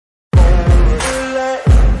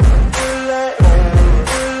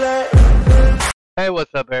Hey,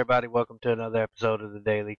 what's up, everybody? Welcome to another episode of the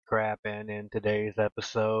Daily Crap. And in today's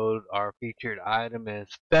episode, our featured item is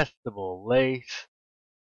Festival Lace,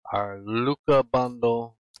 our Luca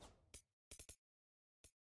bundle.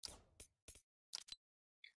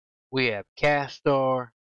 We have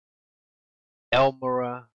Castor,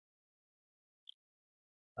 Elmora,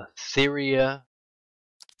 Assyria,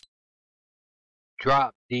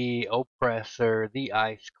 Drop D, Oppressor, the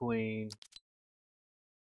Ice Queen,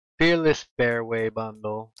 Fearless Fairway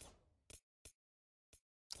bundle.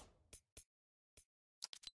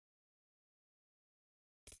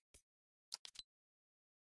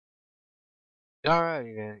 Alright,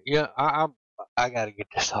 then. I gotta get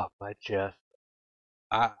this off my chest.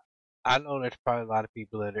 I I know there's probably a lot of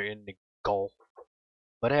people that are into golf.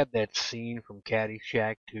 But I have that scene from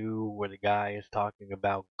Caddyshack 2 where the guy is talking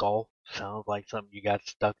about golf. Sounds like something you got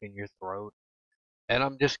stuck in your throat. And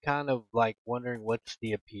I'm just kind of like wondering what's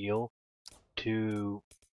the appeal to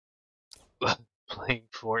playing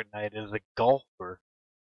Fortnite as a golfer.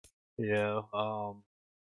 You know,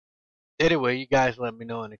 anyway, you guys let me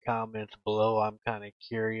know in the comments below. I'm kind of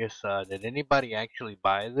curious. Did anybody actually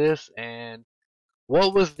buy this? And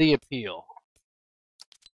what was the appeal?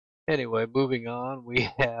 Anyway, moving on, we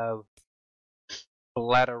have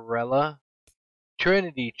Splatterella,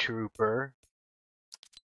 Trinity Trooper.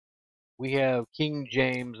 We have King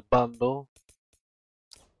James bundle.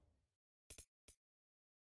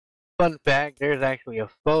 Fun fact, there's actually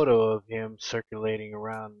a photo of him circulating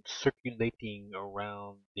around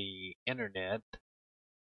the internet.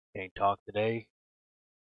 Can't talk today.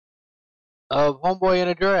 Of Homeboy in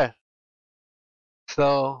a dress.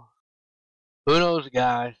 So, who knows,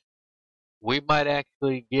 guys? We might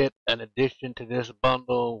actually get an addition to this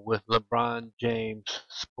bundle with LeBron James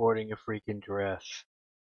sporting a freaking dress.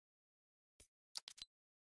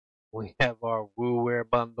 We have our WooWare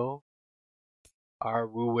bundle, our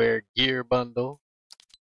WooWare gear bundle.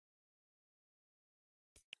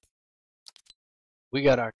 We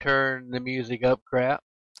got our turn the music up crap.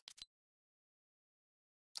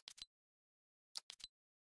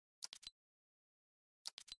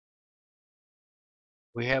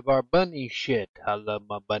 We have our bunny shit. I love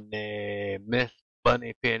my bunny. Miss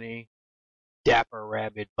Bunny Penny. Dapper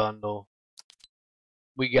Rabbit bundle.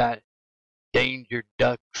 We got Danger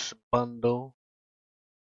Ducks bundle.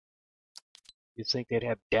 You'd think they'd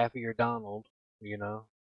have Daffy or Donald, you know.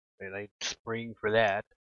 They'd spring for that.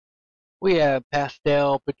 We have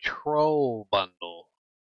Pastel Patrol bundle.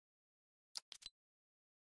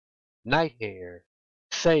 Nighthair.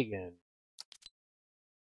 Sagan.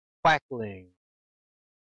 Quackling.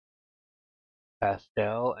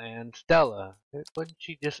 Pastel and Stella. Wouldn't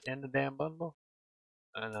she just end the damn bundle?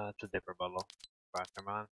 No, it's a different bundle. Never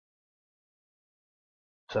mind.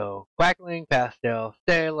 So, Quackling, Pastel,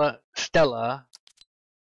 Stella,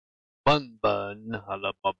 Bun Bun, I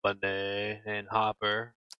love my bunny, and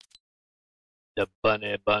Hopper, the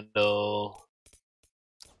bunny bundle.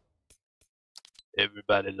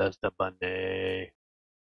 Everybody loves the bunny.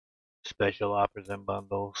 Special offers and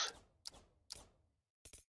bundles.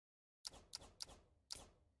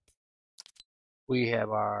 We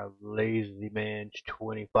have our Lazy Man's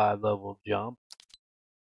 25 level jump,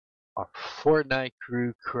 our Fortnite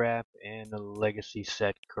crew crap, and the Legacy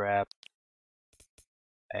set crap.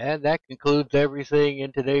 And that concludes everything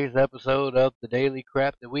in today's episode of the Daily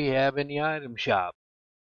Crap that we have in the item shop.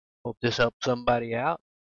 Hope this helped somebody out.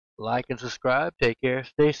 Like and subscribe. Take care.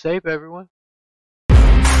 Stay safe, everyone.